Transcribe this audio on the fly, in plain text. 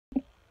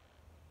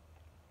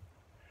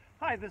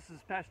Hi, this is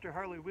Pastor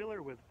Harley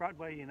Wheeler with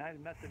Broadway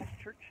United Methodist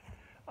Church.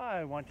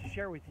 I want to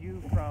share with you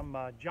from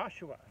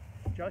Joshua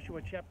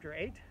chapter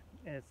 8.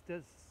 It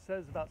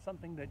says about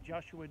something that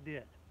Joshua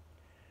did.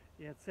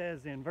 It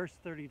says in verse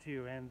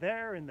 32, "And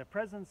there in the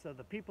presence of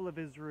the people of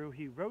Israel,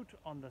 he wrote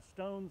on the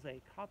stones a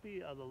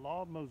copy of the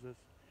law of Moses,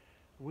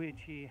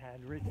 which he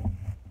had written."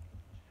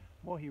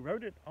 Well, he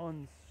wrote it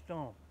on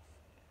stones.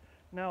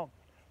 Now,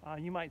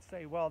 you might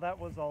say, well, that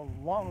was a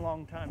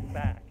long time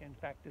back. In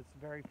fact, it's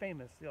very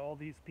famous. All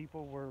these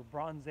people were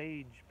Bronze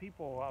Age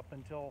people up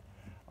until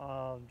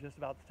just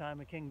about the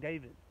time of King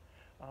David.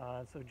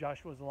 So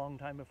Joshua was a long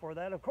time before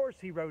that. Of course,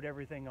 he wrote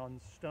everything on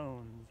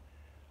stones.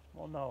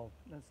 Well, no,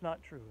 that's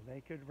not true.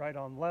 They could write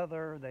on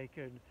leather. They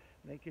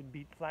could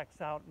beat flax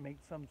out and make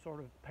some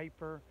sort of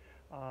paper.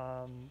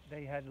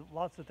 They had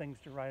lots of things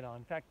to write on.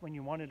 In fact, when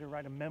you wanted to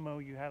write a memo,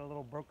 you had a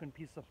little broken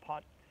piece of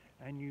pot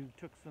and you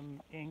took some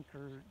ink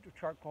or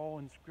charcoal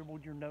and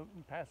scribbled your note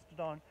and passed it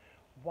on.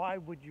 Why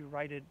would you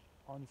write it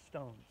on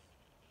stones?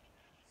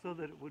 So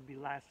that it would be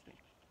lasting.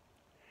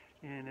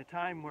 In a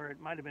time where it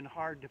might have been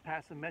hard to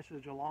pass a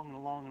message along and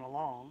along and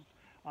along,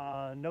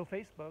 no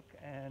Facebook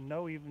and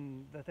no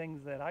even the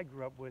things that I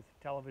grew up with,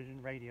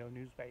 television, radio,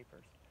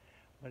 newspapers.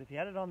 But if you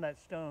had it on that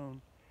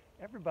stone,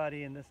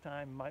 everybody in this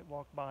time might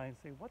walk by and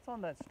say, "What's on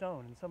that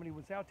stone?" And somebody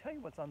would say, "I'll tell you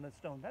what's on that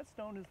stone. That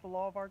stone is the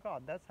law of our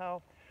God." That's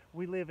how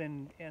we live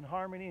in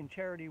harmony and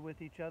charity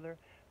with each other.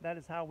 That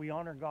is how we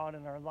honor God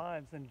in our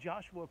lives. And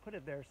Joshua put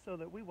it there so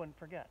that we wouldn't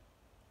forget.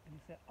 And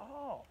you say,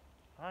 "Oh,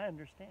 I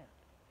understand."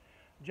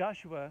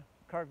 Joshua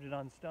carved it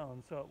on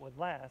stone so it would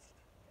last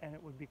and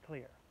it would be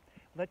clear.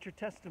 Let your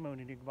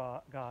testimony to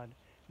God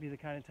be the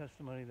kind of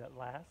testimony that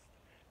lasts,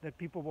 that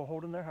people will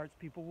hold in their hearts,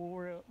 people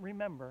will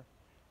remember,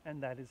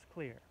 and that is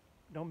clear.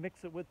 Don't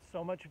mix it with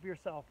so much of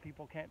yourself.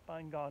 People can't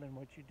find God in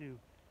what you do.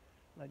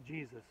 Let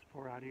Jesus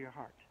pour out of your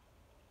heart.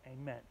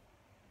 Amen.